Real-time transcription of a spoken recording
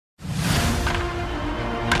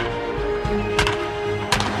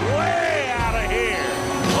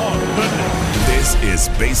is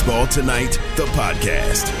Baseball Tonight, the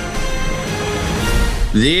podcast.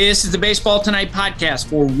 This is the Baseball Tonight podcast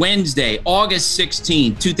for Wednesday, August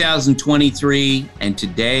 16, 2023, and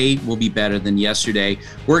today will be better than yesterday.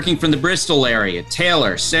 Working from the Bristol area,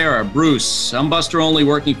 Taylor, Sarah, Bruce. I'm Buster Only,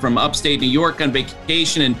 working from upstate New York on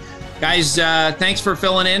vacation. And guys, thanks for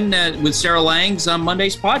filling in with Sarah Langs on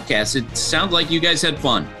Monday's podcast. It sounds like you guys had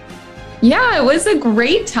fun. Yeah, it was a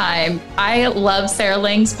great time. I love Sarah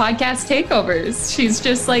Lang's podcast takeovers. She's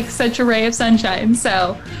just like such a ray of sunshine.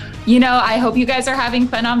 So, you know, I hope you guys are having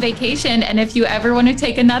fun on vacation. And if you ever want to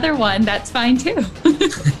take another one, that's fine too.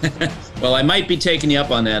 Well, I might be taking you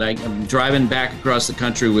up on that. I'm driving back across the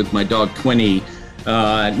country with my dog Quinny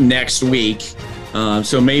next week.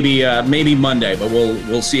 So maybe Monday, but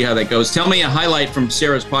we'll see how that goes. Tell me a highlight from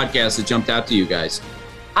Sarah's podcast that jumped out to you guys.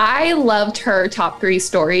 I loved her top 3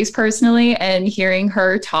 stories personally, and hearing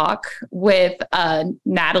her talk with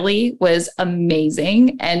Natalie was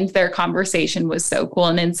amazing. And their conversation was so cool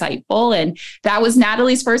and insightful. And that was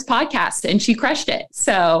Natalie's first podcast and she crushed it.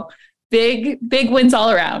 So big wins all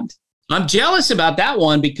around. I'm jealous about that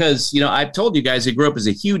one because, you know, I've told you guys I grew up as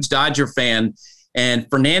a huge Dodger fan, and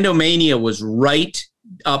Fernando Mania was right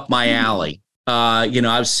up my alley.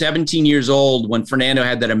 I was 17 years old when Fernando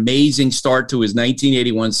had that amazing start to his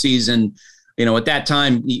 1981 season. You know, at that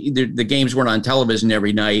time, the games weren't on television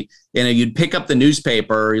every night. You know, you'd pick up the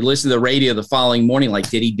newspaper or you listen to the radio the following morning, like,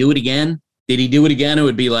 did he do it again? Did he do it again? It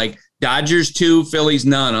would be like Dodgers 2, Phillies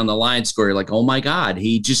none on the line score. You're like, oh my God,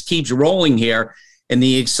 he just keeps rolling here. And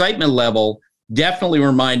the excitement level definitely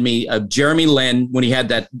remind me of Jeremy Lin when he had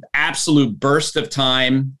that absolute burst of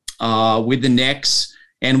time with the Knicks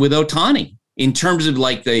and with Ohtani, in terms of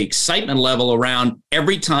like the excitement level around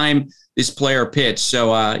every time this player pitched.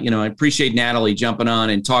 So, I appreciate Natalie jumping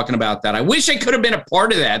on and talking about that. I wish I could have been a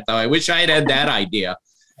part of that, though. I wish I had that idea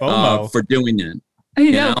for doing that.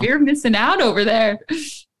 I know, you're missing out over there.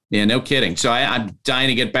 Yeah, no kidding. So I'm dying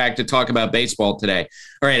to get back to talk about baseball today.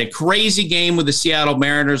 All right, a crazy game with the Seattle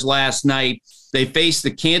Mariners last night. They faced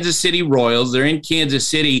the Kansas City Royals. They're in Kansas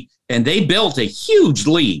City, and they built a huge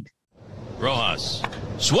lead. Rojas.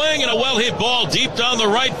 Swing and a well-hit ball deep down the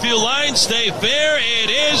right field line. Stay fair.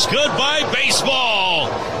 It is goodbye baseball.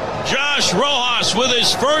 Josh Rojas with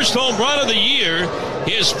his first home run of the year.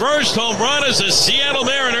 His first home run as a Seattle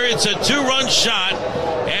Mariner. It's a 2-run shot.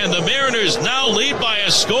 And the Mariners now lead by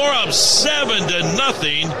a score of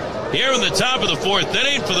 7-0 here in the top of the 4th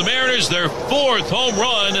inning for the Mariners. Their 4th home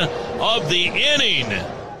run of the inning.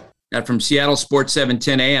 That from Seattle Sports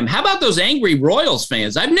 710 AM. How about those angry Royals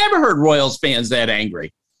fans? I've never heard Royals fans that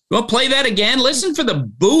angry. You want to play that again? Listen for the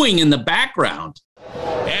booing in the background.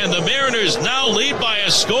 And the Mariners now lead by a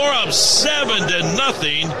score of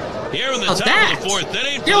 7-0 here in the top of the 4th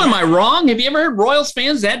inning. Still, am I wrong? Have you ever heard Royals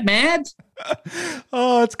fans that mad?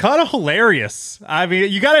 Oh, it's kind of hilarious. I mean,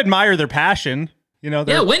 you got to admire their passion. You know.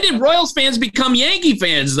 Yeah, when did Royals fans become Yankee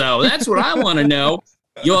fans, though? That's what I want to know.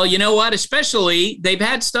 Well, you know what? Especially, they've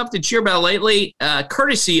had stuff to cheer about lately,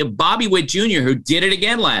 courtesy of Bobby Witt Jr., who did it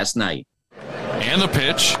again last night. And the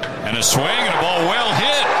pitch, and a swing, and a ball well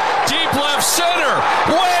hit. Deep left center,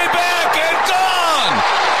 way back and gone!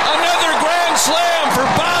 Another grand slam for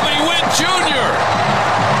Bobby Witt Jr.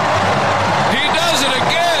 He does it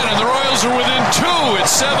again, and the Royals are within 2.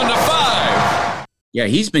 It's 7-5. Yeah,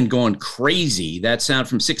 he's been going crazy. That sound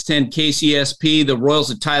from 610 KCSP. The Royals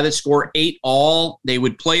would tie the score 8-all. They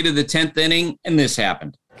would play to the 10th inning, and this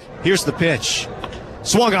happened. Here's the pitch.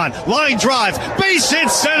 Swung on, line drive, base hit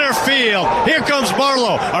center field. Here comes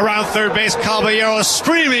Marlowe. Around third base, Caballero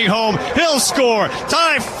screaming home. He'll score.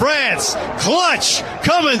 Ty France, clutch,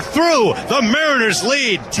 coming through. The Mariners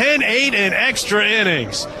lead 10-8 in extra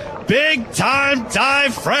innings. Big time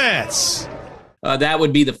Ty France. That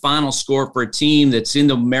would be the final score for a team that's in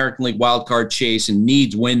the American League wildcard chase and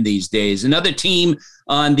needs win these days. Another team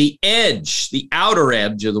on the edge, the outer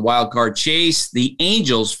edge of the wildcard chase. The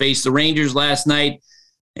Angels faced the Rangers last night,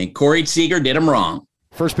 and Corey Seager did them wrong.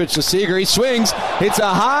 First pitch to Seager. He swings. It's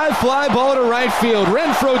a high fly ball to right field.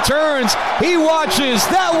 Renfroe turns. He watches.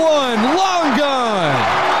 That one, long gone.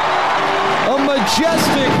 A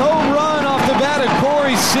majestic home run off the bat of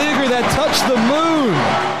Corey Seager that touched the moon.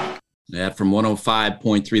 That from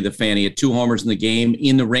 105.3 The Fan. He had 2 homers in the game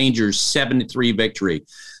in the Rangers' 7-3 victory.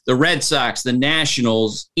 The Red Sox, the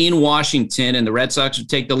Nationals in Washington, and the Red Sox would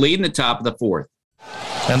take the lead in the top of the 4th.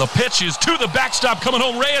 And the pitch is to the backstop coming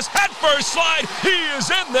home. Reyes, head first slide. He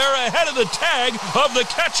is in there ahead of the tag of the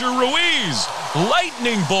catcher Ruiz.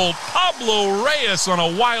 Lightning bolt, Pablo Reyes on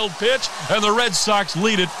a wild pitch, and the Red Sox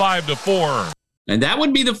lead it 5-4. And that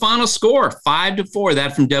would be the final score, 5-4.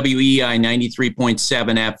 That from WEI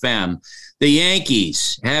 93.7 FM. The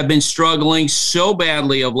Yankees have been struggling so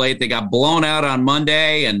badly of late. They got blown out on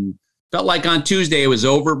Monday and felt like on Tuesday it was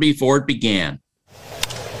over before it began.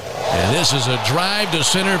 And this is a drive to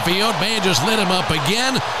center field. May just lit him up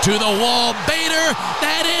again. To the wall. Bader.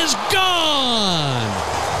 That is gone.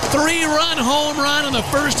 3-run home run in the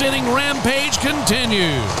first inning. Rampage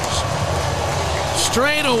continues.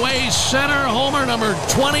 Straight away center homer number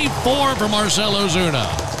 24 for Marcell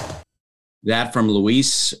Ozuna. That from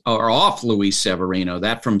off Luis Severino.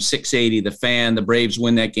 That from 680 The Fan. The Braves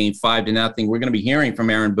win that game 5-0. We're going to be hearing from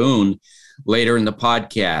Aaron Boone later in the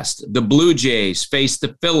podcast. The Blue Jays faced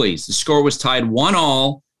the Phillies. The score was tied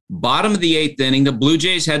 1-1. Bottom of the 8th inning. The Blue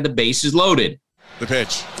Jays had the bases loaded. The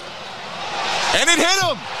pitch. And it hit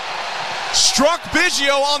him. Struck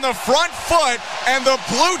Biggio on the front foot, and the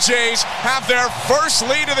Blue Jays have their first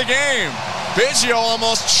lead of the game. Biggio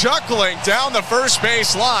almost chuckling down the first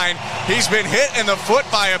base line. He's been hit in the foot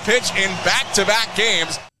by a pitch in back-to-back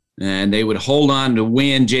games. And they would hold on to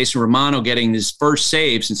win. Jason Romano getting his first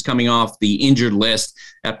save since coming off the injured list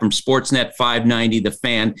from Sportsnet 590, The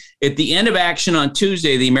Fan. At the end of action on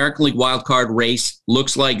Tuesday, the American League wildcard race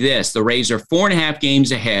looks like this. The Rays are 4.5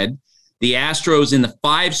 games ahead. The Astros in the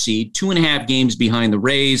 5 seed, 2.5 games behind the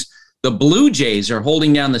Rays. The Blue Jays are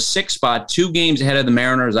holding down the 6th spot, 2 games ahead of the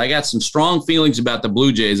Mariners. I got some strong feelings about the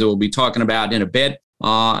Blue Jays that we'll be talking about in a bit.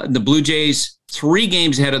 The Blue Jays, 3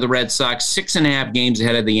 games ahead of the Red Sox, 6.5 games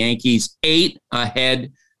ahead of the Yankees, 8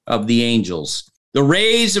 ahead of the Angels. The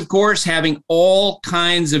Rays, of course, having all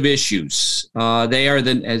kinds of issues. They are,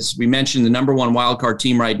 as we mentioned, the number 1 wildcard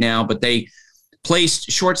team right now, but they placed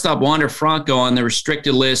shortstop Wander Franco on the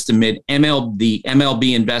restricted list amid the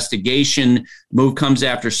MLB investigation. Move comes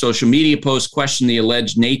after social media posts question the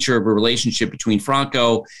alleged nature of a relationship between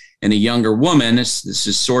Franco and a younger woman. This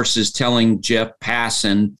is sources telling Jeff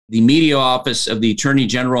Passan. The media office of the Attorney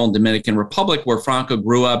General in Dominican Republic, where Franco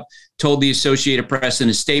grew up, told the Associated Press in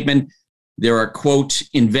a statement, there are, quote,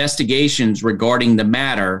 investigations regarding the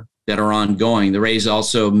matter that are ongoing. The Rays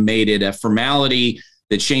also made it a formality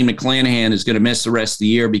that Shane McClanahan is going to miss the rest of the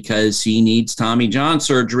year because he needs Tommy John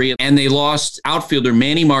surgery. And they lost outfielder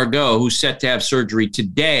Manny Margot, who's set to have surgery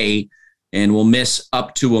today and will miss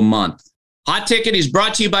up to a month. Hot Ticket is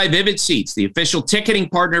brought to you by Vivid Seats, the official ticketing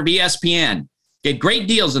partner of ESPN. Get great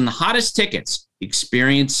deals on the hottest tickets.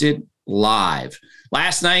 Experience it live.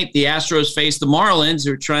 Last night, the Astros faced the Marlins,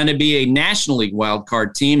 who are trying to be a National League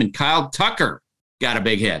wildcard team, and Kyle Tucker got a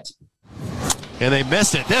big hit. And they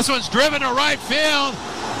missed it. This one's driven to right field.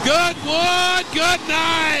 Goodwood, good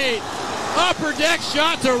night. Upper deck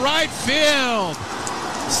shot to right field.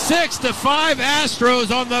 6-5 Astros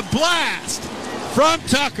on the blast from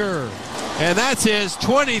Tucker. And that's his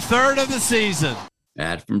 23rd of the season.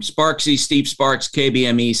 That from Sparksy, Steve Sparks,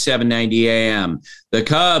 KBME 790 AM. The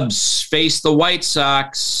Cubs faced the White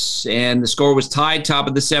Sox, and the score was tied top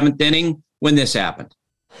of the 7th inning when this happened.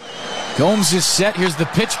 Gomes is set. Here's the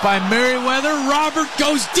pitch by Merriweather. Robert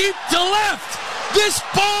goes deep to left. This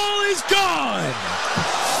ball is gone.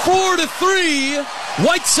 4-3.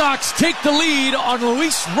 White Sox take the lead on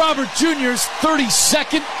Luis Robert Jr.'s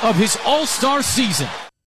 32nd of his All-Star season.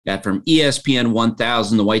 That from ESPN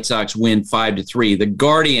 1000, the White Sox win 5-3. The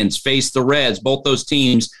Guardians face the Reds, both those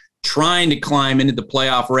teams trying to climb into the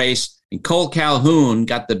playoff race. And Cole Calhoun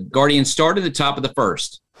got the Guardians started at the top of the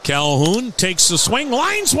 1st. Calhoun takes the swing,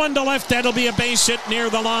 lines one to left. That'll be a base hit near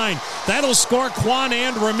the line. That'll score Kwan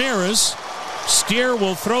and Ramirez. Steer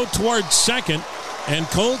will throw towards second, and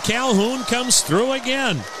Cole Calhoun comes through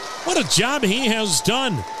again. What a job he has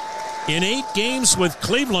done. In 8 games with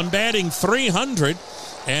Cleveland, batting .300,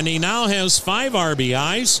 and he now has 5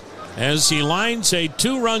 RBIs as he lines a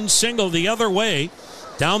 2-run single the other way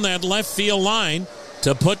down that left field line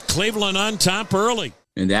to put Cleveland on top early.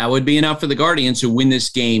 And that would be enough for the Guardians, who win this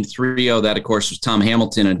game 3-0. That, of course, was Tom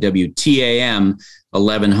Hamilton on WTAM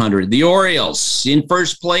 1100. The Orioles, in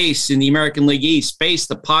first place in the American League East, faced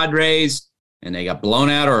the Padres, and they got blown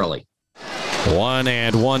out early.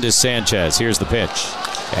 1-1 to Sanchez. Here's the pitch.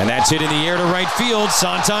 And that's hit in the air to right field.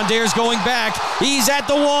 Santander's going back. He's at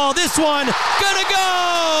the wall. This one, gonna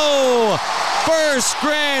go! First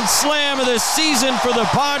grand slam of the season for the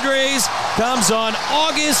Padres comes on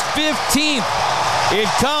August 15th. It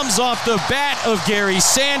comes off the bat of Gary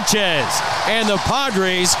Sanchez, and the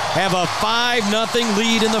Padres have a 5-0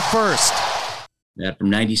 lead in the first. That from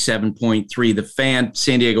 97.3, The Fan,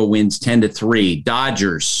 San Diego wins 10-3.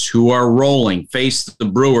 Dodgers, who are rolling, faced the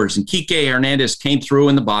Brewers, and Kike Hernandez came through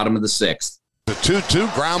in the bottom of the 6th. The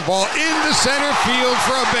 2-2 ground ball into center field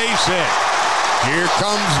for a base hit. Here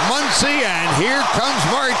comes Muncy, and here comes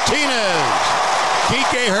Martinez.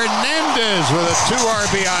 Kike Hernandez with a 2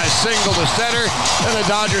 RBI single to center, and the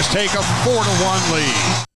Dodgers take a 4-1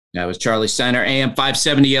 lead. That was Charlie Steiner, AM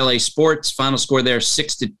 570 LA Sports. Final score there,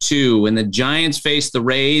 6-2. When the Giants faced the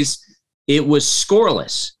Rays, it was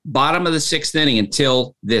scoreless. Bottom of the 6th inning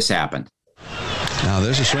until this happened. Now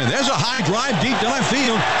there's a swing. There's a high drive deep to left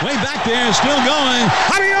field. Way back there, still going.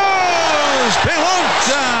 Adios!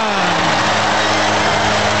 Pelota!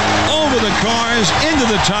 Over the cars, into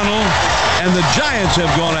the tunnel, and the Giants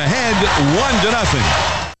have gone ahead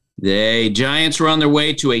 1-0. The Giants were on their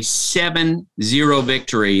way to a 7-0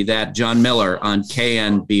 victory. That John Miller on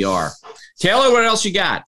KNBR. Taylor, what else you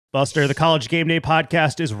got? Buster, the College Game Day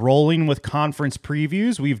podcast is rolling with conference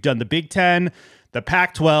previews. We've done the Big Ten, the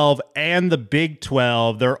Pac-12, and the Big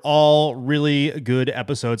 12. They're all really good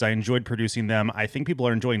episodes. I enjoyed producing them. I think people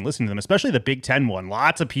are enjoying listening to them, especially the Big Ten one.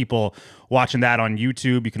 Lots of people watching that on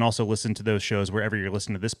YouTube. You can also listen to those shows wherever you're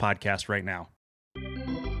listening to this podcast right now.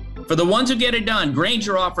 For the ones who get it done,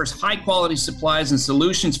 Grainger offers high-quality supplies and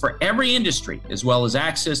solutions for every industry, as well as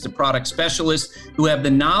access to product specialists who have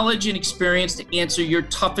the knowledge and experience to answer your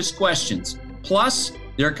toughest questions. Plus,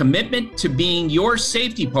 their commitment to being your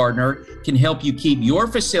safety partner can help you keep your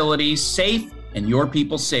facilities safe and your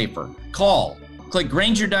people safer. Call, click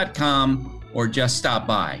Grainger.com, or just stop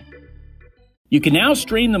by. You can now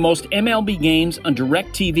stream the most MLB games on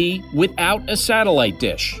DirecTV without a satellite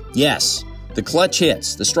dish. Yes, the clutch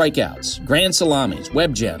hits, the strikeouts, grand salamis,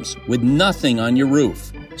 web gems, with nothing on your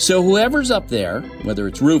roof. So whoever's up there, whether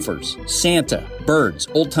it's roofers, Santa, birds,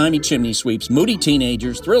 old-timey chimney sweeps, moody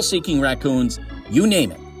teenagers, thrill-seeking raccoons, you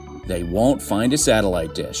name it, they won't find a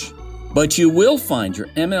satellite dish. But you will find your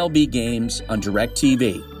MLB games on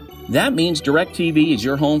DirecTV. That means DirecTV is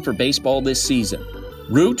your home for baseball this season.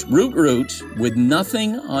 Root with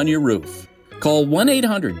nothing on your roof. Call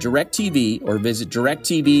 1-800-DIRECTV or visit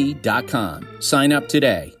directtv.com. Sign up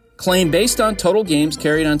today. Claim based on total games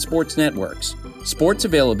carried on sports networks. Sports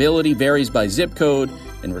availability varies by zip code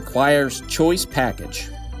and requires choice package.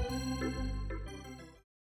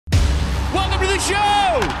 Welcome to the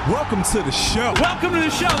show! Welcome to the show. Welcome to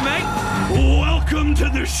the show, mate. Welcome to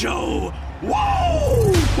the show.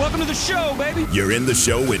 Whoa! Welcome to the show, baby. You're in the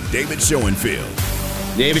show with David Schoenfield.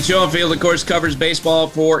 David Schoenfield, of course, covers baseball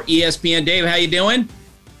for ESPN. Dave, how you doing?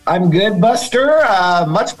 I'm good, Buster.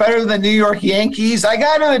 Much better than the New York Yankees. I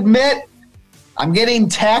got to admit, I'm getting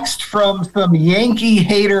text from some Yankee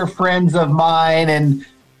hater friends of mine, and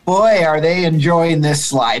boy, are they enjoying this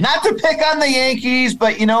slide. Not to pick on the Yankees,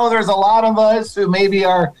 but, there's a lot of us who maybe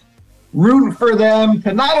are rooting for them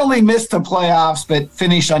to not only miss the playoffs, but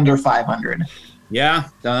finish under 500. Yeah,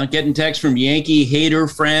 getting texts from Yankee hater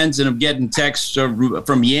friends, and I'm getting texts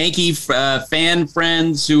from Yankee fan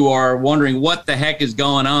friends who are wondering what the heck is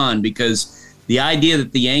going on, because the idea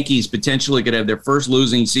that the Yankees potentially could have their first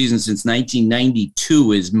losing season since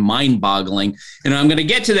 1992 is mind-boggling. And I'm going to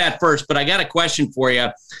get to that first, but I got a question for you.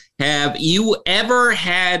 Have you ever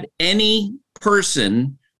had any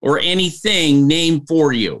person or anything named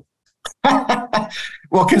for you?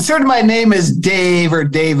 Well, considering my name is Dave or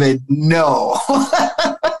David, no.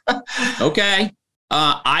 Okay.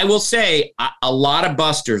 I will say a lot of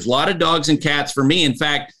Busters, a lot of dogs and cats for me. In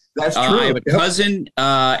fact, that's true. I have a cousin,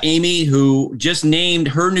 Amy, who just named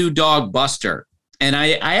her new dog Buster. And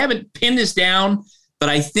I haven't pinned this down, but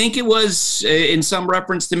I think it was in some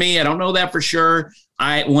reference to me. I don't know that for sure.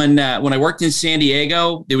 When I worked in San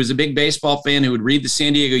Diego, there was a big baseball fan who would read the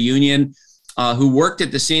San Diego Union, who worked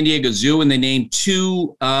at the San Diego Zoo, and they named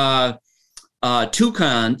two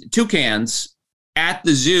toucans at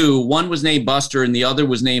the zoo. One was named Buster and the other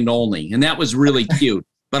was named Only. And that was really cute.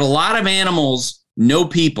 But a lot of animals, no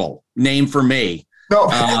people named for me. No.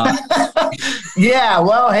 Yeah,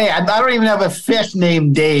 well, hey, I don't even have a fish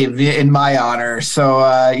named Dave in my honor. So,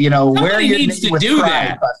 where you needs to do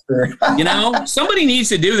that. Somebody needs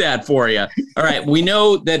to do that for you. All right, we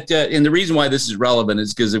know that, and the reason why this is relevant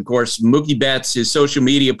is because, of course, Mookie Betts, his social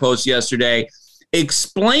media post yesterday,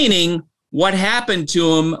 explaining what happened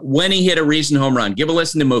to him when he hit a recent home run. Give a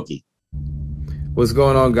listen to Mookie. What's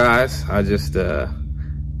going on, guys? I just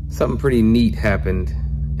something pretty neat happened,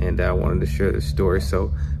 and I wanted to share the story.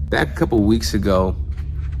 So back a couple weeks ago,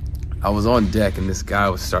 I was on deck, and this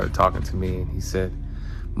guy started talking to me, and he said,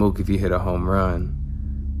 Mookie, if you hit a home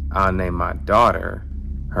run, I'll name my daughter,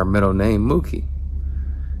 her middle name, Mookie.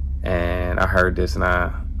 And I heard this, and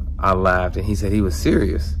I laughed, and he said he was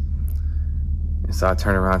serious. And so I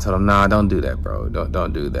turned around and told him, nah, don't do that, bro.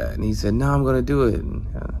 Don't do that. And he said, no, I'm going to do it. And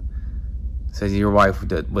said, your wife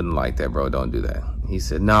wouldn't like that, bro. Don't do that. He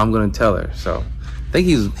said, no, I'm going to tell her. So I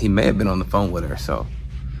think he may have been on the phone with her. So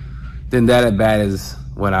then that at bat is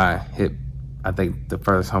when I hit I think, the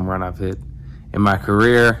furthest home run I've hit in my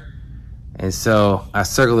career. And so I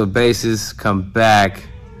circle the bases, come back,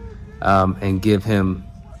 and give him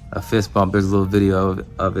a fist bump. There's a little video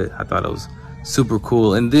of it. I thought it was super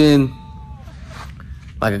cool. And then,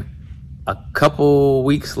 like a couple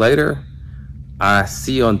weeks later, I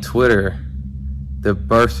see on Twitter the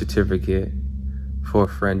birth certificate for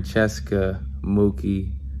Francesca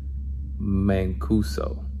Mookie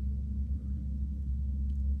Mancuso.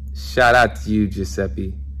 Shout out to you,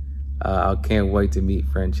 Giuseppe. I can't wait to meet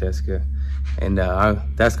Francesca. And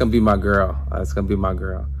that's going to be my girl. That's going to be my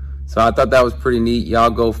girl. So I thought that was pretty neat. Y'all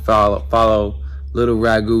go follow Little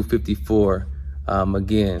Ragu 54.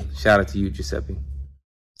 Again, shout out to you, Giuseppe.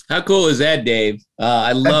 How cool is that, Dave?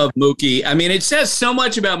 I love Mookie. I mean, it says so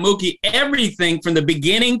much about Mookie, everything from the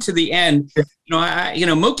beginning to the end.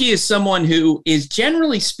 Mookie is someone who is,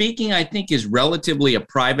 generally speaking, I think is relatively a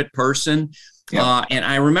private person. Yeah. And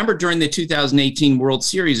I remember during the 2018 World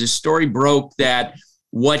Series, a story broke that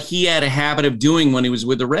what he had a habit of doing when he was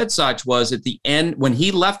with the Red Sox was at the end, when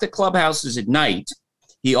he left the clubhouses at night,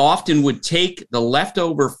 he often would take the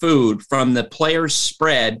leftover food from the players'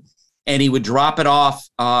 spread and he would drop it off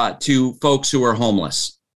to folks who were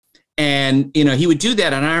homeless. And, he would do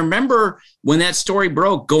that. And I remember when that story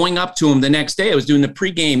broke, going up to him the next day, I was doing the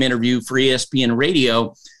pregame interview for ESPN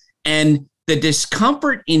radio, and the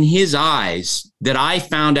discomfort in his eyes that I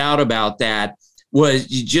found out about that was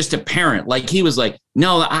just apparent. Like, he was like,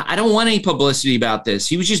 no, I don't want any publicity about this.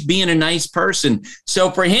 He was just being a nice person. So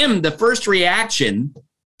for him, the first reaction,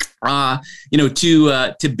 to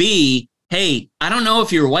be, hey, I don't know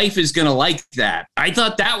if your wife is going to like that. I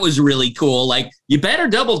thought that was really cool. Like, you better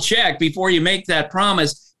double check before you make that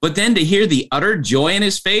promise. But then to hear the utter joy in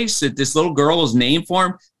his face that this little girl was named for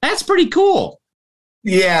him, that's pretty cool.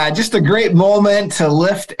 Yeah, just a great moment to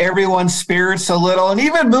lift everyone's spirits a little. And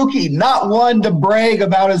even Mookie, not one to brag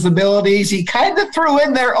about his abilities. He kind of threw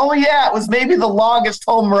in there, oh, yeah, it was maybe the longest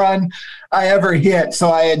home run I ever hit. So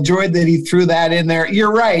I enjoyed that he threw that in there.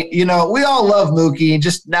 You're right. We all love Mookie. And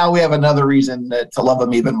just now we have another reason to love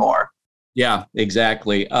him even more. Yeah,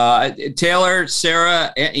 exactly. Taylor,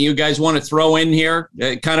 Sarah, you guys want to throw in here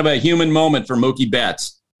kind of a human moment for Mookie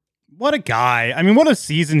Betts? What a guy. I mean, what a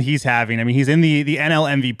season he's having. I mean, he's in the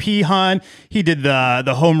NL MVP hunt. He did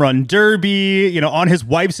the home run derby, on his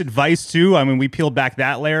wife's advice too. I mean, we peeled back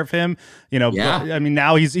that layer of him, Yeah. I mean,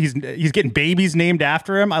 now he's getting babies named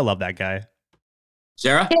after him. I love that guy.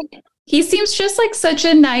 Sarah? He seems just like such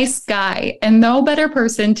a nice guy, and no better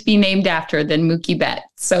person to be named after than Mookie Betts.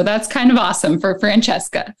 So that's kind of awesome for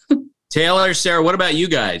Francesca. Taylor, Sarah, what about you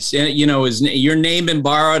guys? Is your name been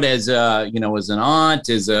borrowed as as an aunt,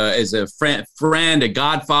 as a friend, a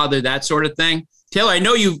godfather, that sort of thing? Taylor, I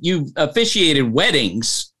know you've officiated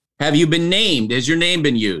weddings. Have you been named? Has your name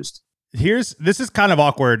been used? This is kind of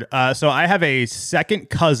awkward. So I have a second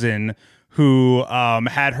cousin who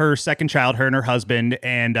had her second child, her and her husband,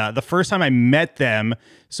 and the first time I met them,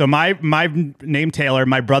 so my name Taylor,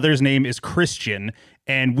 my brother's name is Christian.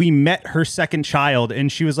 And we met her second child,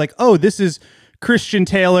 and she was like, oh, this is Christian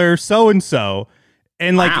Taylor, so-and-so.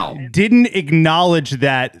 And wow. Didn't acknowledge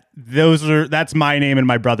that that's my name and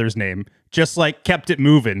my brother's name. Just kept it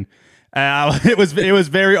moving. It was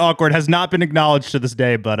very awkward. Has not been acknowledged to this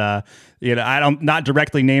day, but not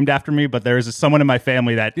directly named after me, but there is someone in my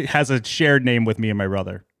family that has a shared name with me and my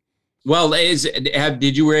brother. Well,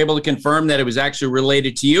 did you were able to confirm that it was actually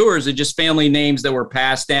related to you, or is it just family names that were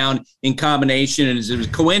passed down in combination, and it was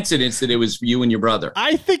coincidence that it was you and your brother?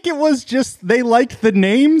 I think it was just they liked the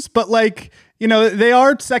names, but they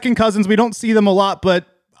are second cousins. We don't see them a lot, but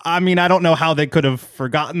I mean, I don't know how they could have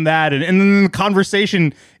forgotten that. And in the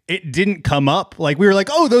conversation, it didn't come up. We were like,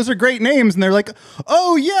 oh, those are great names. And they're like,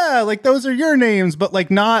 oh yeah, those are your names. But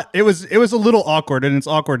not, it was a little awkward, and it's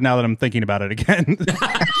awkward now that I'm thinking about it again.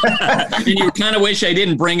 You kind of wish I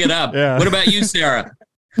didn't bring it up. Yeah. What about you, Sarah?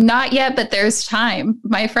 Not yet, but there's time.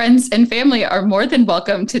 My friends and family are more than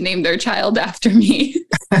welcome to name their child after me.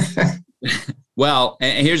 Well,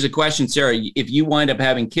 and here's a question, Sarah. If you wind up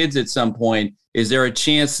having kids at some point, is there a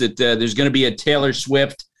chance that there's going to be a Taylor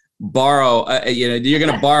Swift borrow? You're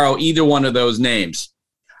going to borrow either one of those names?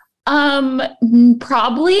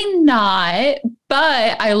 Probably not.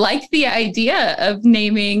 But I like the idea of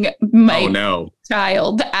naming my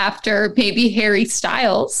child after maybe Harry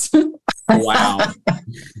Styles. Wow.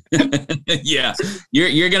 Yeah.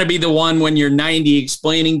 You're going to be the one when you're 90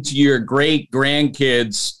 explaining to your great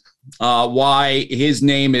grandkids why his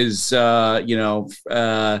name is,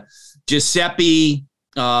 Giuseppe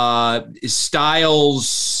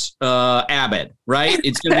Styles Abbott, right?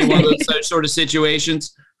 It's going to be one of those sort of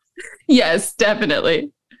situations. Yes,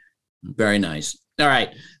 definitely. Very nice. All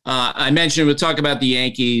right. I mentioned we'll talk about the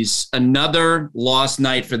Yankees. Another lost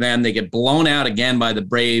night for them. They get blown out again by the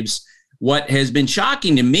Braves. What has been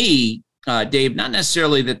shocking to me, Dave, not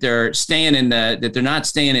necessarily that they're not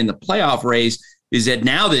staying in the playoff race, is that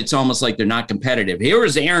now that it's almost like they're not competitive. Here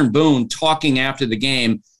was Aaron Boone talking after the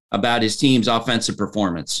game about his team's offensive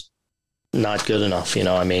performance. Not good enough.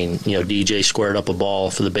 DJ squared up a ball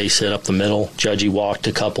for the base hit up the middle. Judgy walked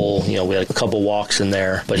a couple, we had a couple walks in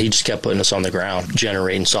there, but he just kept putting us on the ground,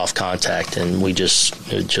 generating soft contact, and it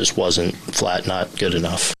just wasn't flat, not good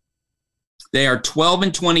enough. They are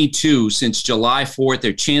 12-22 since July 4th.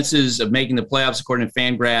 Their chances of making the playoffs, according to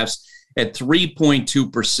Fangraphs, at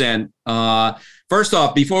 3.2%. First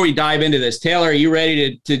off, before we dive into this, Taylor, are you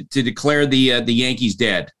ready to declare the Yankees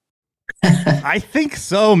dead? I think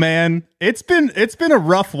so, man. It's been a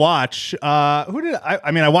rough watch. I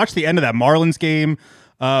watched the end of that Marlins game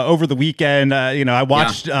over the weekend. I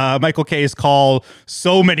watched Michael Kay's call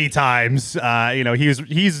so many times.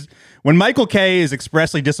 He's when Michael Kay is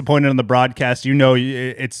expressly disappointed on the broadcast,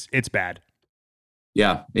 it's bad.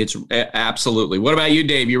 Yeah, it's absolutely. What about you,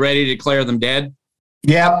 Dave? You ready to declare them dead?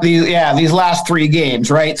 Yep. These last three games,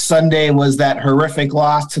 right? Sunday was that horrific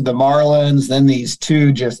loss to the Marlins. Then these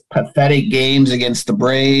two just pathetic games against the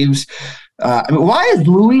Braves. Why is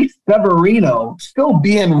Luis Severino still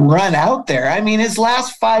being run out there? His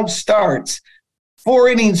last 5 starts, 4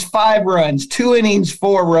 innings, 5 runs, 2 innings,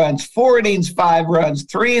 4 runs, 4 innings, 5 runs,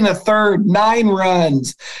 3 1/3, 9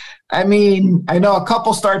 runs. I know a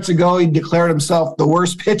couple starts ago, he declared himself the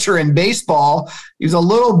worst pitcher in baseball. He was a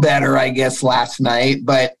little better, I guess, last night,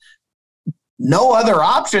 but no other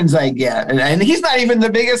options I get. And he's not even the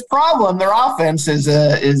biggest problem. Their offense is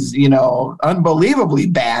unbelievably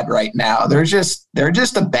bad right now. They're just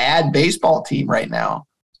a bad baseball team right now.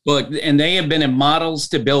 Well, and they have been in model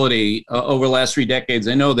stability over the last 3 decades.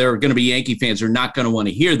 I know there are going to be Yankee fans who are not going to want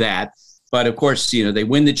to hear that. But, of course, they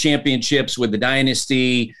win the championships with the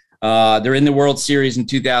dynasty. They're in the World Series in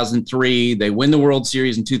 2003. They win the World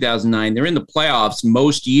Series in 2009. They're in the playoffs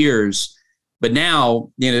most years. But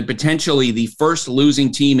now, potentially the first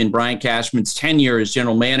losing team in Brian Cashman's tenure as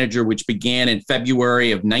general manager, which began in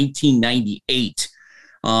February of 1998.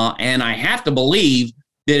 And I have to believe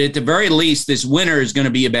that at the very least, this winter is going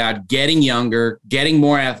to be about getting younger, getting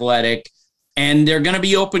more athletic, and there are going to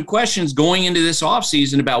be open questions going into this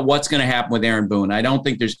offseason about what's going to happen with Aaron Boone. I don't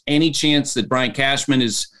think there's any chance that Brian Cashman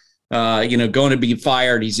is going to be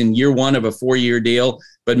fired. He's in year 1 of a 4-year deal.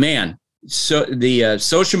 But, man, so the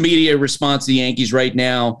social media response to the Yankees right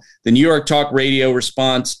now, the New York talk radio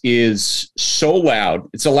response is so loud.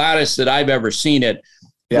 It's the loudest that I've ever seen it.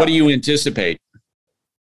 Yeah. What do you anticipate?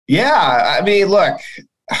 Yeah, look,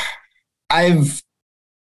 I've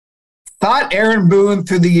thought Aaron Boone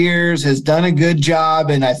through the years has done a good job,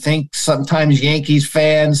 and I think sometimes Yankees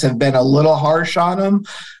fans have been a little harsh on him,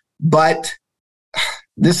 but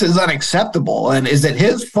this is unacceptable. And is it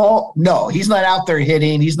his fault? No, he's not out there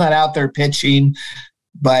hitting. He's not out there pitching.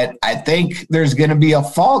 But I think there's going to be a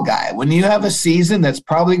fall guy. When you have a season that's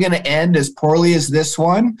probably going to end as poorly as this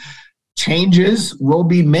one, changes will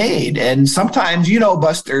be made. And sometimes,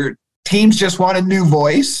 Buster, teams just want a new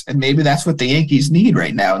voice, and maybe that's what the Yankees need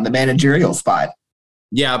right now in the managerial spot.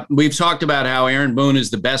 Yeah, we've talked about how Aaron Boone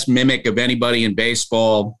is the best mimic of anybody in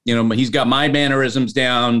baseball. He's got my mannerisms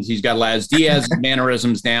down. He's got Laz Diaz's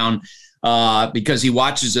mannerisms down because he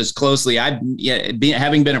watches us closely.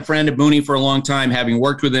 Having been a friend of Booney for a long time, having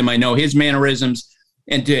worked with him, I know his mannerisms.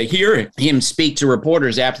 And to hear him speak to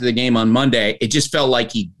reporters after the game on Monday, it just felt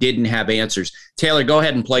like he didn't have answers. Taylor, go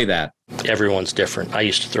ahead and play that. Everyone's different. I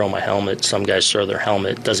used to throw my helmet. Some guys throw their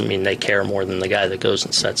helmet. Doesn't mean they care more than the guy that goes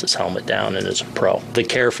and sets his helmet down and is a pro. The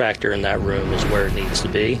care factor in that room is where it needs to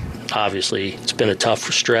be. Obviously, it's been a tough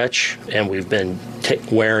stretch, and we've been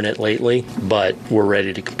wearing it lately, but we're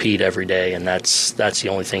ready to compete every day, and that's the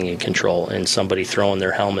only thing you control. And somebody throwing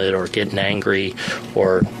their helmet or getting angry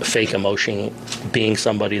or fake emotion being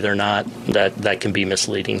somebody they're not, that can be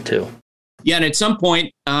misleading too. Yeah, and at some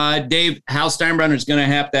point, Dave, Hal Steinbrenner is going to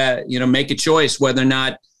have to, make a choice whether or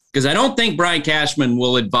not, because I don't think Brian Cashman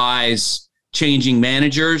will advise changing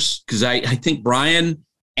managers, because I think Brian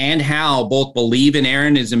and Hal both believe in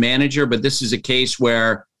Aaron as a manager, but this is a case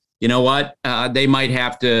where, they might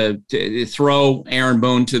have to throw Aaron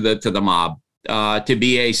Boone to the mob to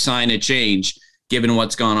be a sign of change, given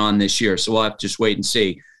what's gone on this year. So we'll have to just wait and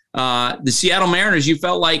see. The Seattle Mariners, you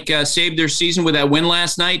felt like saved their season with that win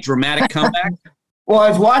last night, dramatic comeback. Well, I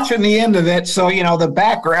was watching the end of it. So, the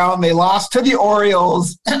background, they lost to the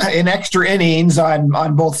Orioles in extra innings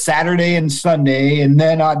on both Saturday and Sunday. And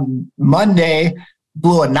then on Monday,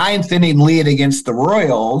 blew a 9th inning lead against the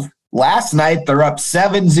Royals. Last night, they're up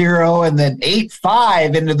 7-0 and then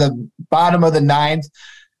 8-5 into the bottom of the ninth.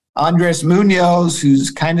 Andres Munoz, who's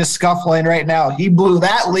kind of scuffling right now, he blew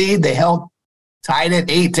that lead. They tied it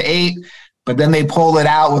 8-8, but then they pulled it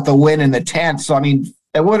out with a win in the 10th. So, I mean,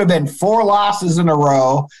 it would have been 4 losses in a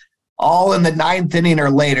row, all in the 9th inning or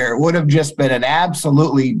later. It would have just been an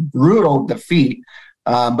absolutely brutal defeat.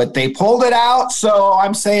 But they pulled it out, so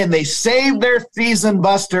I'm saying they saved their season,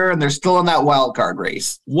 Buster, and they're still in that wild card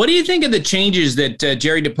race. What do you think of the changes that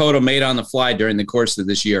Jerry Dipoto made on the fly during the course of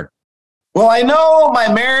this year? Well, I know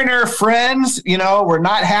my Mariner friends, were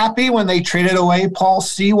not happy when they traded away Paul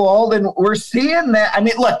Sewald, and we're seeing that. I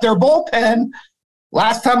mean, look, their bullpen,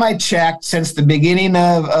 last time I checked, since the beginning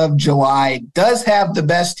of July, does have the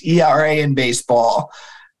best ERA in baseball,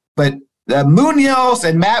 but Munoz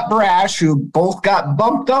and Matt Brash, who both got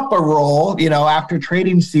bumped up a roll, after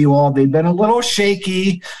trading Sewald, they've been a little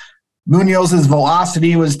shaky. Munoz's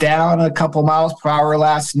velocity was down a couple miles per hour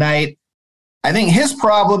last night. I think his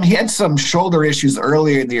problem, he had some shoulder issues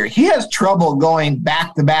earlier in the year. He has trouble going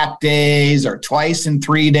back-to-back days or twice in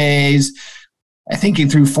 3 days. I think he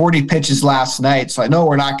threw 40 pitches last night, so I know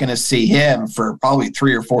we're not going to see him for probably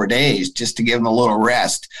 3 or 4 days just to give him a little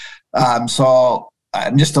rest. So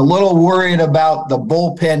I'm just a little worried about the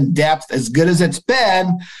bullpen depth. As good as it's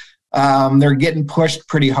been, they're getting pushed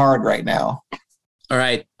pretty hard right now. All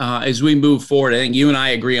right. As we move forward, I think you and I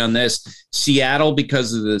agree on this. Seattle,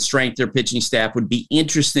 because of the strength of their pitching staff, would be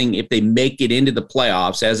interesting if they make it into the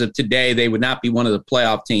playoffs. As of today, they would not be one of the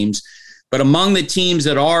playoff teams. But among the teams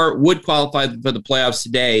that would qualify for the playoffs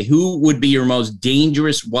today, who would be your most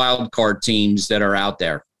dangerous wild card teams that are out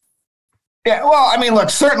there? Yeah, well, I mean, look,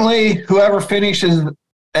 certainly whoever finishes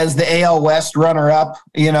as the AL West runner-up,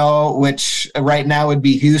 which right now would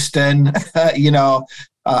be Houston,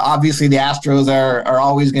 obviously the Astros are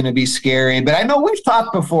always going to be scary. But I know we've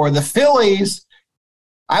talked before, the Phillies,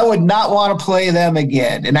 I would not want to play them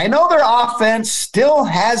again. And I know their offense still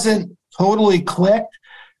hasn't totally clicked,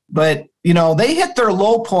 but, they hit their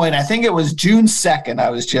low point. I think it was June 2nd. I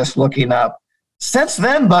was just looking up. Since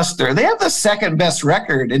then, Buster, they have the second best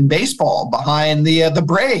record in baseball behind the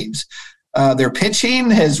Braves. Their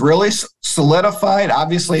pitching has really solidified.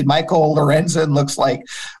 Obviously, Michael Lorenzen looks like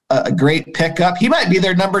a great pickup. He might be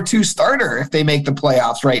their number 2 starter if they make the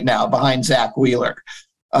playoffs right now behind Zach Wheeler.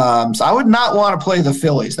 So I would not want to play the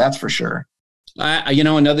Phillies, that's for sure.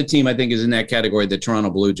 Another team I think is in that category, the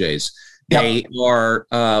Toronto Blue Jays. They are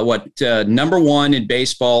number 1 in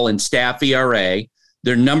baseball in staff ERA.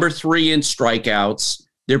 They're number 3 in strikeouts.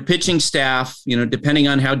 Their pitching staff, depending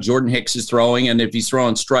on how Jordan Hicks is throwing and if he's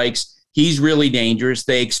throwing strikes, he's really dangerous.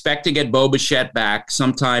 They expect to get Bo Bichette back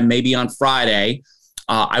sometime, maybe on Friday.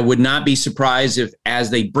 I would not be surprised if, as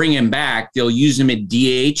they bring him back, they'll use him at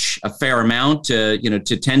DH a fair amount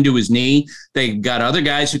to tend to his knee. They've got other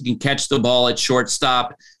guys who can catch the ball at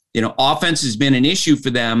shortstop. Offense has been an issue for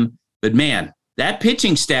them, but man, that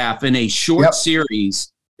pitching staff in a short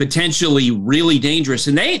series, potentially really dangerous.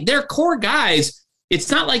 And they're core guys. It's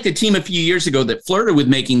not like the team a few years ago that flirted with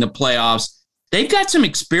making the playoffs. They've got some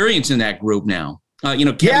experience in that group now. Kevin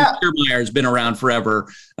Kiermaier has been around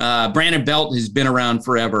forever. Brandon Belt has been around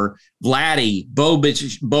forever. Vladdy, Bo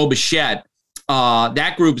Bichette.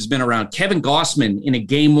 That group has been around. Kevin Gossman in a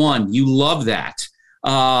game 1. You love that.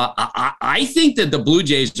 I think that the Blue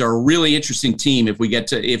Jays are a really interesting team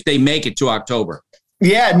if they make it to October.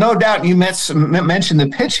 Yeah, no doubt. You mentioned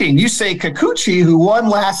the pitching. You say Kikuchi, who won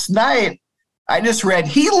last night. I just read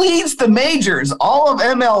he leads the majors, all of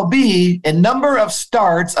MLB, in number of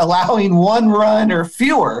starts allowing 1 run or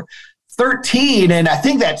fewer, 13. And I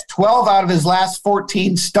think that's 12 out of his last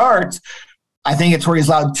 14 starts. I think it's where he's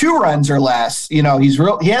allowed 2 runs or less. He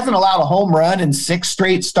hasn't allowed a home run in 6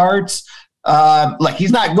 straight starts.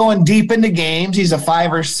 He's not going deep into games. He's a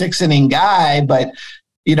 5 or 6 inning guy, but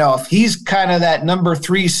if he's kind of that number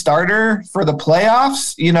 3 starter for the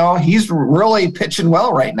playoffs, he's really pitching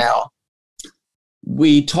well right now.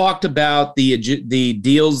 We talked about the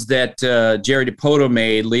deals that Jerry Dipoto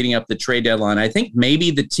made leading up the trade deadline. I think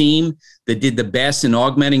maybe the team that did the best in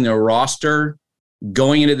augmenting their roster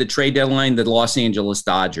going into the trade deadline, the Los Angeles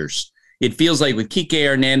Dodgers. It feels like with Kike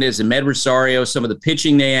Hernandez and Med Rosario, some of the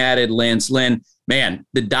pitching they added, Lance Lynn, man,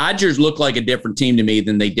 the Dodgers look like a different team to me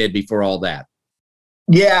than they did before all that.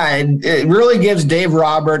 Yeah, and it really gives Dave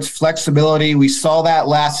Roberts flexibility. We saw that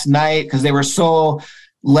last night because they were so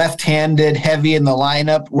left-handed heavy in the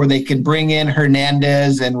lineup where they can bring in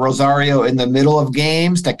Hernandez and Rosario in the middle of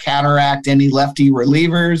games to counteract any lefty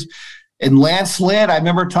relievers. And Lance Lynn, I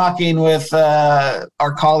remember talking with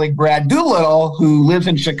our colleague Brad Doolittle, who lives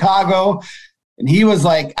in Chicago, and he was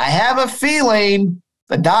like, I have a feeling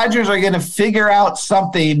the Dodgers are going to figure out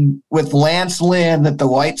something with Lance Lynn that the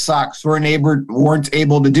White Sox weren't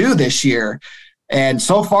able to do this year. And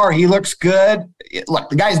so far, he looks good. Look,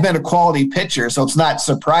 the guy's been a quality pitcher, so it's not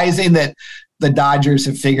surprising that the Dodgers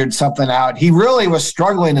have figured something out. He really was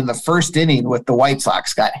struggling in the first inning with the White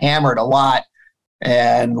Sox, got hammered a lot.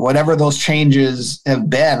 And whatever those changes have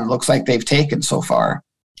been, looks like they've taken so far.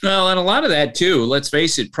 Well, and a lot of that, too, let's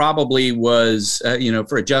face it, probably was,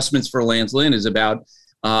 for adjustments for Lance Lynn is about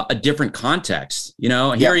a different context.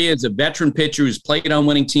 Here he is, a veteran pitcher who's played on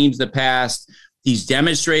winning teams in the past. He's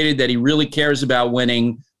demonstrated that he really cares about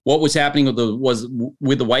winning. What was happening with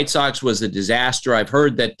the White Sox was a disaster. I've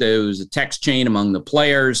heard that there was a text chain among the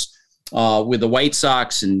players with the White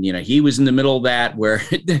Sox, and he was in the middle of that where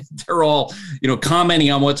they're all commenting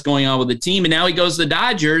on what's going on with the team. And now he goes to the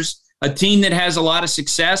Dodgers, a team that has a lot of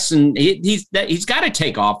success, and he's got to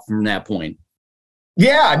take off from that point.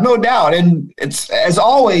 Yeah, no doubt. And it's, as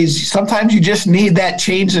always, sometimes you just need that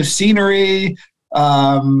change of scenery,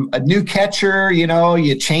 a new catcher,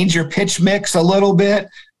 you change your pitch mix a little bit,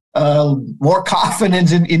 more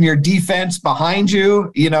confidence in your defense behind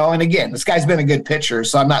you, and again, this guy's been a good pitcher,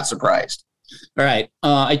 so I'm not surprised. All right.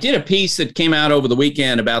 I did a piece that came out over the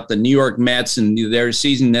weekend about the New York Mets and their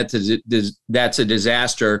season that's a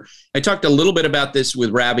disaster. I talked a little bit about this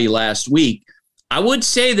with Ravi last week. I would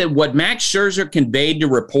say that what Max Scherzer conveyed to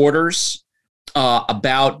reporters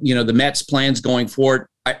about, the Mets' plans going forward,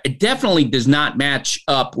 it definitely does not match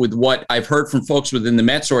up with what I've heard from folks within the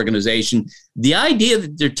Mets organization. The idea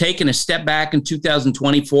that they're taking a step back in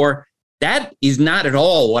 2024, that is not at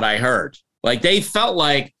all what I heard. Like, they felt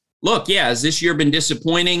like, look, has this year been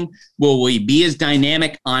disappointing? Will we be as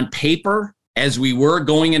dynamic on paper as we were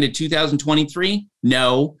going into 2023?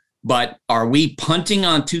 No. But are we punting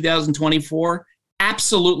on 2024?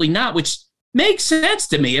 Absolutely not, which makes sense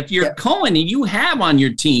to me. If you're Cohen and you have on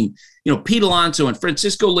your team, Pete Alonso and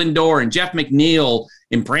Francisco Lindor and Jeff McNeil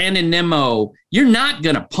and Brandon Nimmo, you're not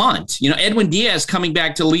going to punt. Edwin Diaz coming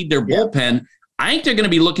back to lead their bullpen. I think they're going to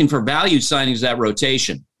be looking for value signings, that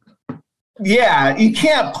rotation. Yeah, you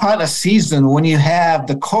can't punt a season when you have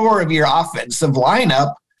the core of your offensive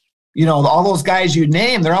lineup. All those guys you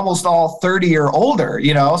name, they're almost all 30 or older,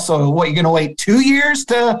 so what, you're going to wait 2 years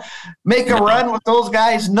to make a run with those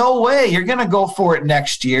guys? No way. You're going to go for it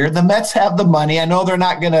next year. The Mets have the money. I know they're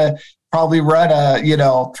not going to probably run a,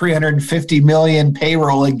 $350 million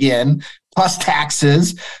payroll again, plus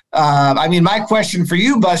taxes. My question for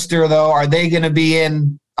you, Buster, though, are they going to be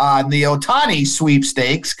in on the Ohtani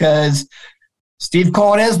sweepstakes? Because Steve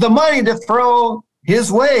Cohen has the money to throw his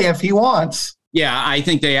way if he wants. Yeah, I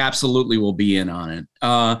think they absolutely will be in on it.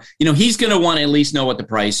 He's going to want to at least know what the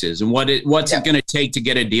price is and what's it going to take to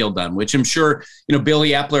get a deal done, which I'm sure,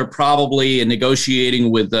 Billy Epler probably negotiating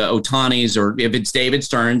with Ohtani's, or if it's David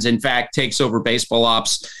Stearns, in fact, takes over baseball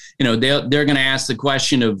ops. They're going to ask the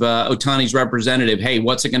question of Ohtani's representative, hey,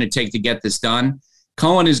 what's it going to take to get this done?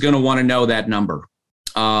 Cohen is going to want to know that number.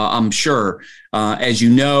 I'm sure. As you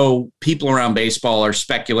know, people around baseball are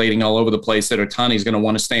speculating all over the place that Ohtani is going to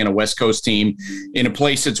want to stay on a West Coast team in a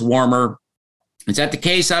place that's warmer. Is that the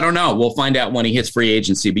case? I don't know. We'll find out when he hits free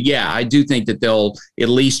agency. But yeah, I do think that they'll at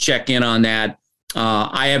least check in on that.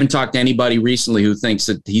 I haven't talked to anybody recently who thinks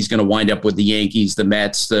that he's going to wind up with the Yankees, the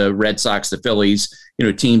Mets, the Red Sox, the Phillies,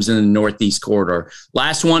 teams in the Northeast corridor.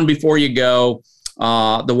 Last one before you go.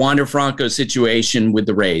 The Wander Franco situation with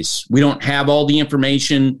the Rays. We don't have all the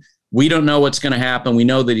information. We don't know what's going to happen. We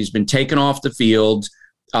know that he's been taken off the field.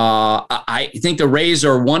 I think the Rays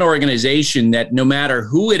are one organization that no matter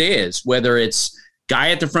who it is, whether it's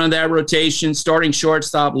guy at the front of that rotation, starting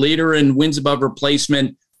shortstop, leader, and wins above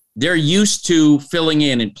replacement, they're used to filling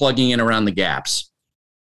in and plugging in around the gaps.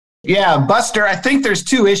 Yeah, Buster, I think there's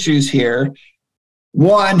two issues here.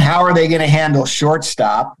 One, how are they going to handle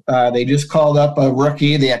shortstop? They just called up a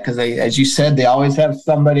rookie because, as you said, they always have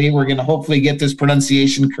somebody. We're going to hopefully get this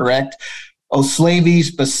pronunciation correct.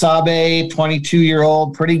 Oslavis Basabe,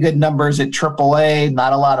 22-year-old, pretty good numbers at AAA,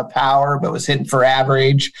 not a lot of power, but was hitting for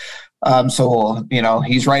average. So,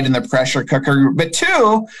 he's right in the pressure cooker. But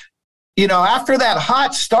two, after that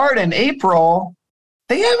hot start in April,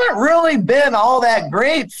 they haven't really been all that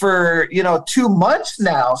great for, 2 months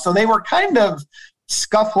now. So they were kind of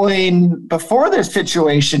scuffling before this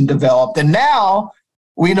situation developed. And now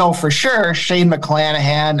we know for sure Shane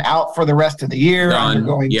McClanahan out for the rest of the year,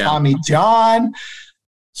 undergoing Tommy John.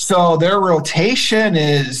 So their rotation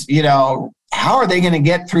is, how are they going to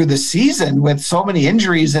get through the season with so many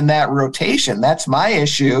injuries in that rotation? That's my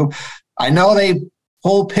issue. I know they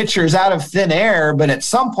pull pitchers out of thin air, but at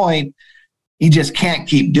some point, he just can't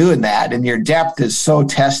keep doing that. And your depth is so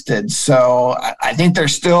tested. So I think they're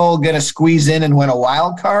still going to squeeze in and win a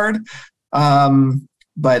wild card.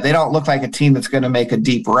 But they don't look like a team that's going to make a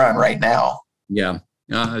deep run right now. Yeah,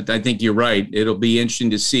 I think you're right. It'll be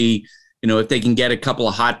interesting to see, if they can get a couple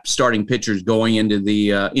of hot starting pitchers going into the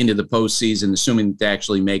postseason, assuming that they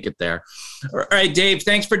actually make it there. All right, Dave,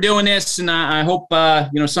 thanks for doing this, and I hope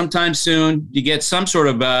sometime soon you get some sort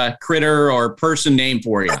of critter or person name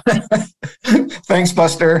for you. Thanks,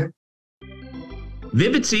 Buster.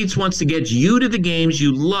 Vivid Seats wants to get you to the games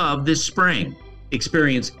you love this spring.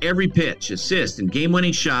 Experience every pitch, assist, and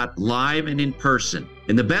game-winning shot live and in person.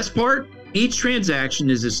 And the best part? Each transaction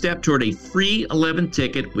is a step toward a free 11th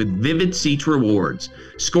ticket with Vivid Seats rewards.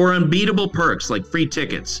 Score unbeatable perks like free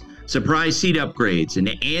tickets, surprise seat upgrades, and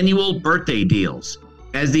annual birthday deals.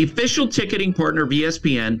 As the official ticketing partner of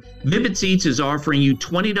ESPN, Vivid Seats is offering you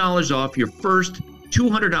 $20 off your first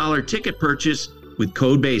 $200 ticket purchase with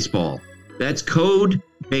code BASEBALL. That's code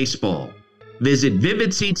BASEBALL. Visit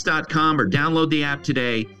vividseats.com or download the app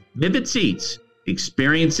today. Vivid Seats.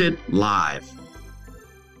 Experience it live.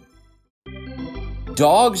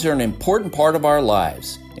 Dogs are an important part of our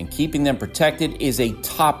lives, and keeping them protected is a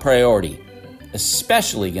top priority,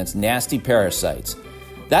 especially against nasty parasites.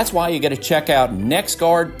 That's why you got to check out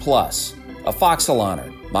NexGard Plus,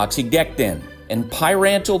 Afoxolaner, Moxidectin, and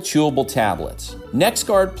Pyrantel chewable tablets.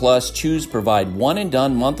 NexGard Plus chews provide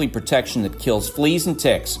one-and-done monthly protection that kills fleas and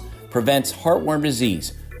ticks, prevents heartworm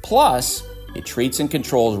disease. Plus, it treats and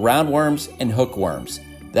controls roundworms and hookworms.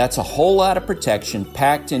 That's a whole lot of protection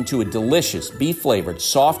packed into a delicious beef-flavored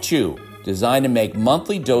soft chew designed to make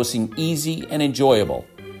monthly dosing easy and enjoyable.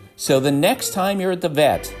 So the next time you're at the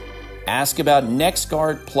vet, ask about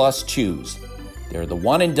NexGard Plus chews. They're the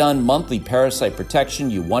one-and-done monthly parasite protection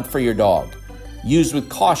you want for your dog. Used with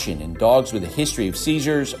caution in dogs with a history of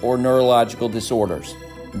seizures or neurological disorders.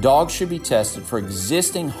 Dogs should be tested for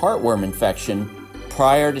existing heartworm infection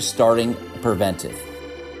prior to starting preventive.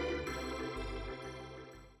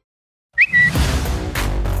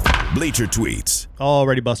 Bleacher Tweets.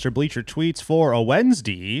 Alrighty, Buster. Bleacher Tweets for a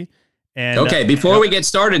Wednesday. And okay, before we get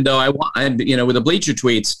started, though, with the Bleacher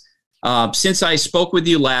Tweets, since I spoke with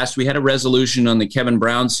you last, we had a resolution on the Kevin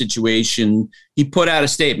Brown situation. He put out a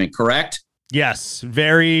statement, correct? Yes,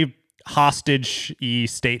 very hostage-y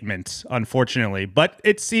statement, unfortunately. But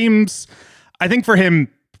it seems, I think for him,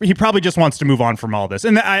 he probably just wants to move on from all this.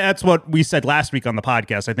 And that's what we said last week on the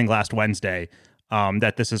podcast, I think last Wednesday,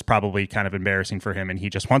 that this is probably kind of embarrassing for him and he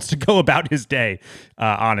just wants to go about his day,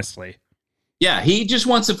 honestly. Yeah, he just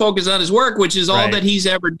wants to focus on his work, which is all that he's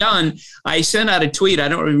ever done. I sent out a tweet. I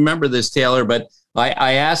don't remember this, Taylor, but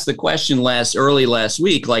I asked the question early last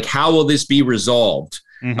week, like, how will this be resolved?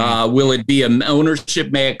 Mm-hmm. Will it be an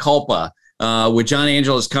ownership mea culpa? With John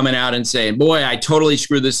Angelos coming out and saying, boy, I totally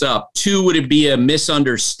screwed this up. 2, would it be a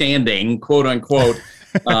misunderstanding, quote unquote?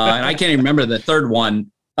 And I can't even remember the third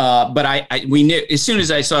one. But we knew as soon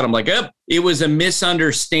as I saw it, I'm like, it was a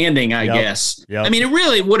misunderstanding, I guess. Yep. I mean, it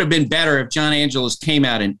really would have been better if John Angelos came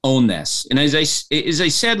out and owned this. And as I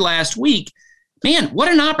said last week, man,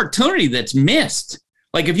 what an opportunity that's missed.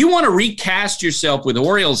 Like, if you want to recast yourself with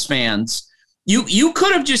Orioles fans, you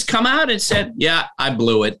could have just come out and said, yeah, I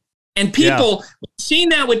blew it. And people, we've seen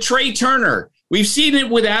that with Trey Turner. We've seen it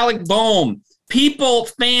with Alec Boehm.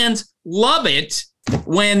 Fans love it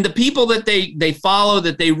when the people that they follow,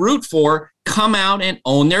 that they root for, come out and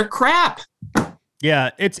own their crap.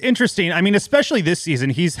 Yeah, it's interesting. I mean, especially this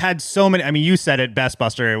season, he's had so many. I mean, you said it best,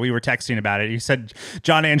 Buster. We were texting about it. You said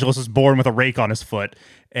John Angelos was born with a rake on his foot.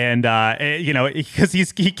 And, because he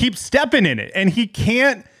keeps stepping in it and he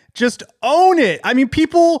can't just own it. I mean,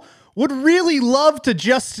 people would really love to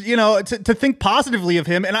just, to think positively of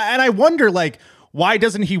him. And I wonder, like, why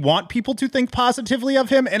doesn't he want people to think positively of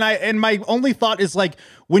him? And my only thought is, like,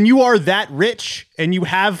 when you are that rich and you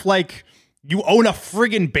have, like, you own a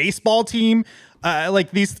friggin' baseball team,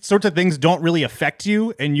 like, these sorts of things don't really affect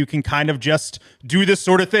you, and you can kind of just do this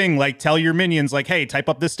sort of thing, like tell your minions, like, hey, type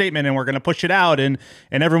up this statement and we're going to push it out and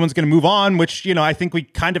everyone's going to move on, which, I think we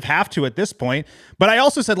kind of have to at this point. But I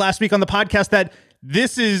also said last week on the podcast that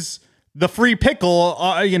this is the free pickle,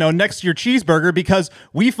 next to your cheeseburger, because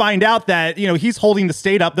we find out that, he's holding the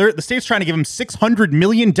state up there. The state's trying to give him $600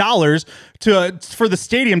 million for the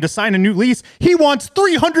stadium to sign a new lease. He wants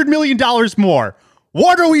 $300 million more.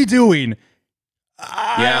 What are we doing?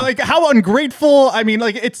 Like, how ungrateful. I mean,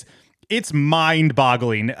 like, it's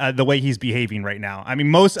mind-boggling the way he's behaving right now. I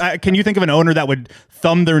mean, can you think of an owner that would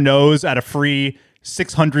thumb their nose at a free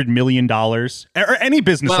 $600 million, or any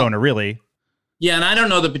business owner, really? Yeah, and I don't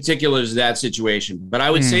know the particulars of that situation, but I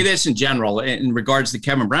would say this in general in regards to the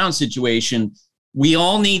Kevin Brown situation. We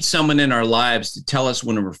all need someone in our lives to tell us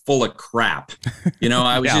when we're full of crap.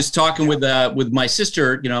 I was just talking with my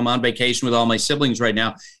sister. I'm on vacation with all my siblings right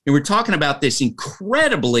now, and we're talking about this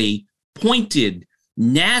incredibly pointed,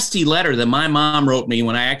 nasty letter that my mom wrote me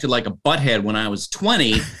when I acted like a butthead when I was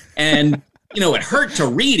 20. And, it hurt to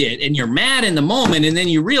read it, and you're mad in the moment, and then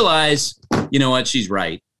you realize, you know what, she's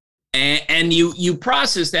right. And you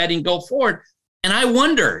process that and go forward. And I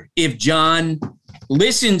wonder if John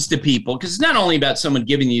listens to people, because it's not only about someone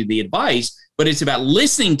giving you the advice, but it's about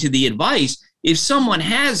listening to the advice. If someone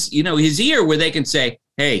has, his ear where they can say,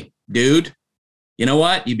 hey, dude, you know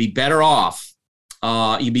what? You'd be better off.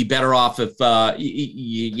 You'd be better off if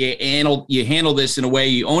you handle this in a way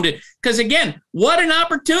you owned it. Because again, what an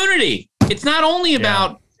opportunity. It's not only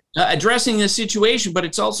about addressing this situation, but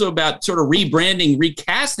it's also about sort of rebranding,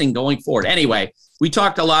 recasting going forward. Anyway, we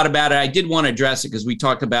talked a lot about it. I did want to address it because we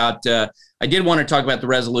talked about, I did want to talk about the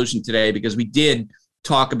resolution today because we did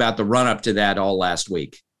talk about the run up to that all last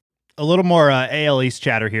week. A little more AL East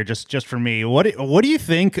chatter here, just for me. What do you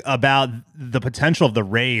think about the potential of the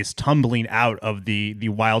Rays tumbling out of the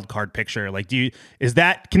wild card picture? Like, is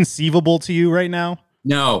that conceivable to you right now?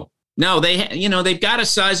 No, they've got a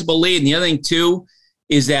sizable lead. And the other thing too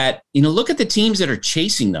is that, look at the teams that are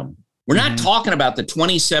chasing them. We're not talking about the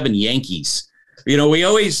 27 Yankees. We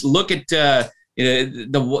always look at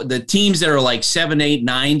the teams that are like 7, 8,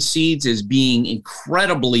 9 seeds as being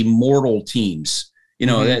incredibly mortal teams.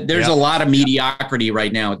 There's a lot of mediocrity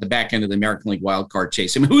right now at the back end of the American League wild card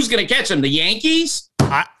chase. I mean, who's going to catch them? The Yankees?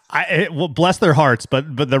 Well, bless their hearts,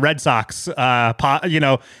 but the Red Sox,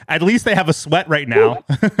 at least they have a sweat right now.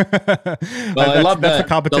 Well, I love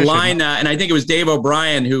the line, and I think it was Dave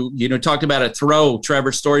O'Brien who, talked about a throw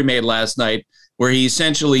Trevor Story made last night, where he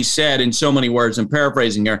essentially said in so many words, I'm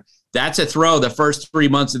paraphrasing here, that's a throw the first 3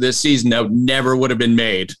 months of this season that never would have been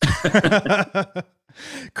made.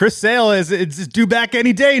 Chris Sale is due back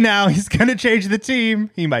any day now. He's going to change the team.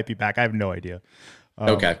 He might be back. I have no idea.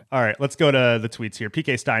 Okay. All right, let's go to the tweets here.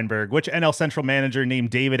 PK Steinberg, which NL Central manager named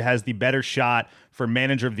David has the better shot for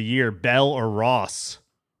manager of the year, Bell or Ross?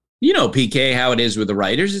 PK, how it is with the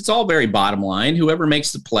writers. It's all very bottom line. Whoever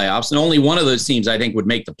makes the playoffs, and only one of those teams I think would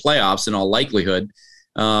make the playoffs in all likelihood.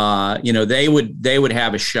 They would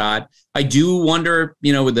have a shot. I do wonder,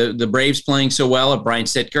 with the Braves playing so well, if Brian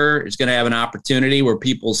Sitker is going to have an opportunity where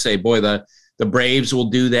people say, boy, the Braves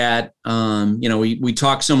will do that. We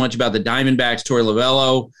talk so much about the Diamondbacks. Torey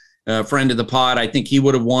Lovello, friend of the pod, I think he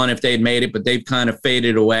would have won if they had made it, but they've kind of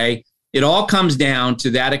faded away. It all comes down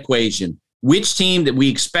to that equation. Which team that we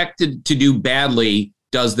expected to do badly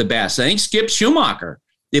does the best? I think Skip Schumacher.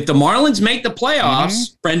 If the Marlins make the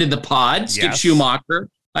playoffs, friend of the pod, Skip Schumacher,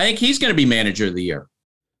 I think he's going to be manager of the year.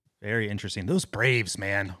 Very interesting. Those Braves,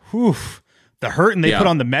 man. Whew. The hurting they put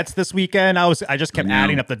on the Mets this weekend. I just kept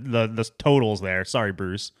adding up the totals there. Sorry,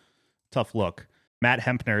 Bruce. Tough look. Matt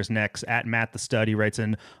Hempner is next. At Matt the Stud, he writes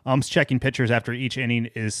in, checking pitchers after each inning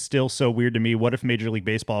is still so weird to me. What if Major League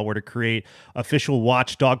Baseball were to create official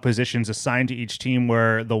watchdog positions assigned to each team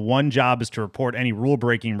where the one job is to report any rule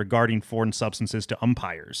breaking regarding foreign substances to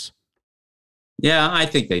umpires? Yeah, I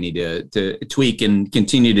think they need to tweak and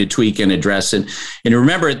continue to tweak and address it. And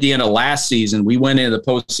remember, at the end of last season, we went into the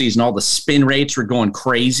postseason, all the spin rates were going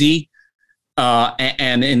crazy.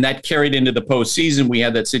 And that carried into the postseason. We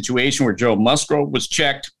had that situation where Joe Musgrove was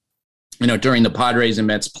checked, during the Padres and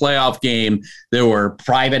Mets playoff game. There were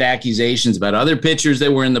private accusations about other pitchers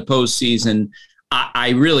that were in the postseason. I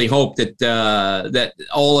really hope that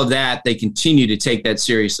all of that, they continue to take that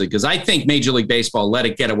seriously, because I think Major League Baseball let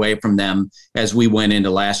it get away from them as we went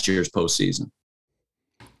into last year's postseason.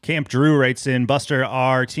 Camp Drew writes in, Buster,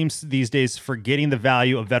 are teams these days forgetting the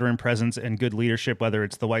value of veteran presence and good leadership, whether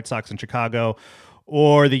it's the White Sox in Chicago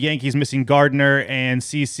or the Yankees missing Gardner and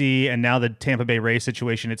CC, and now the Tampa Bay Rays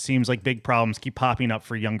situation? It seems like big problems keep popping up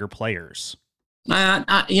for younger players.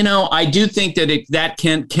 I do think that that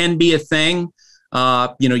can be a thing.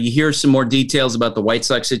 You hear some more details about the White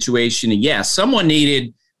Sox situation. And yeah, someone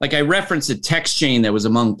needed, like I referenced a text chain that was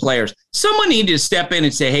among players. Someone needed to step in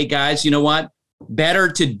and say, hey guys, you know what?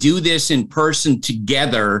 Better to do this in person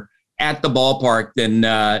together at the ballpark than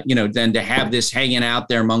to have this hanging out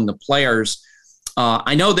there among the players.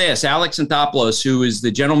 I know this, Alex Anthopoulos, who is the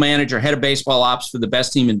general manager, head of baseball ops for the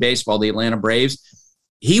best team in baseball, the Atlanta Braves.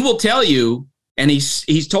 He will tell you, and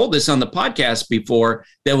he's told this on the podcast before,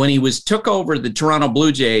 that when he took over the Toronto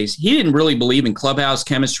Blue Jays, he didn't really believe in clubhouse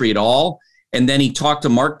chemistry at all. And then he talked to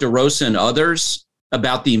Mark DeRosa and others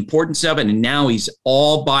about the importance of it, and now he's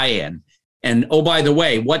all buy-in. And oh, by the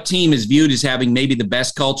way, what team is viewed as having maybe the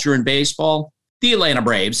best culture in baseball? The Atlanta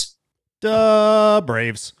Braves.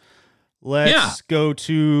 Braves. Let's go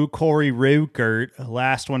to Corey Rukert.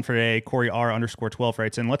 Last one for today. Corey R_12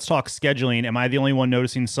 writes in, let's talk scheduling. Am I the only one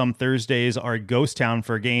noticing some Thursdays are ghost town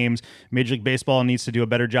for games? Major League Baseball needs to do a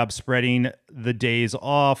better job spreading the days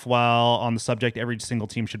off. While on the subject, every single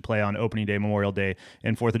team should play on opening day, Memorial Day,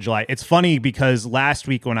 and 4th of July. It's funny because last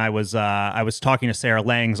week when I was talking to Sarah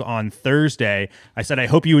Langs on Thursday, I said, I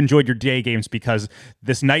hope you enjoyed your day games because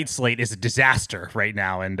this night slate is a disaster right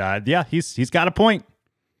now. And he's got a point.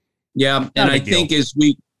 Yeah, and I think and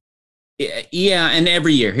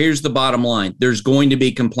every year, here's the bottom line. There's going to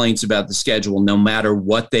be complaints about the schedule no matter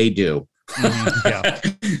what they do.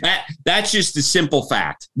 That's just a simple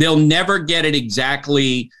fact. They'll never get it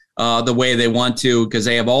exactly the way they want to because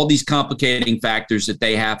they have all these complicating factors that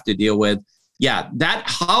they have to deal with. Yeah, that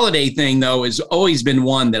holiday thing, though, has always been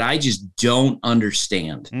one that I just don't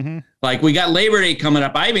understand. Mm-hmm. Like, we got Labor Day coming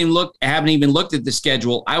up. I haven't even looked at the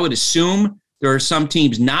schedule. I would assume there are some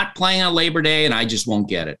teams not playing on Labor Day, and I just won't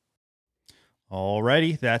get it.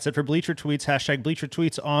 Alrighty, that's it for Bleacher Tweets. # Bleacher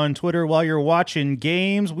Tweets on Twitter while you're watching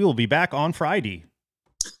games. We will be back on Friday.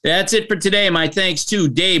 That's it for today. My thanks to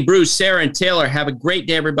Dave, Bruce, Sarah, and Taylor. Have a great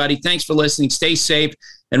day, everybody. Thanks for listening. Stay safe.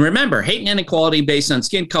 And remember, hate and inequality based on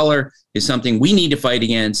skin color is something we need to fight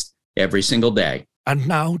against every single day. And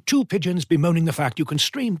now, two pigeons bemoaning the fact you can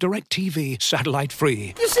stream DirecTV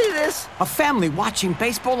satellite-free. You see this? A family watching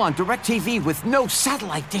baseball on DirecTV with no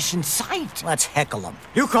satellite dish in sight. Let's heckle them.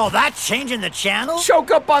 You call that changing the channel?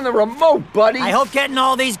 Choke up on the remote, buddy. I hope getting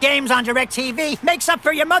all these games on DirecTV makes up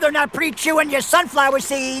for your mother not pre-chewing your sunflower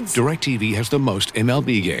seeds. DirecTV has the most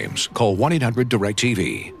MLB games. Call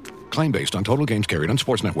 1-800-DirecTV. Claim based on total games carried on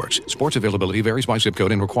sports networks. Sports availability varies by zip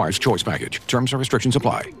code and requires choice package. Terms and restrictions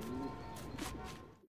apply.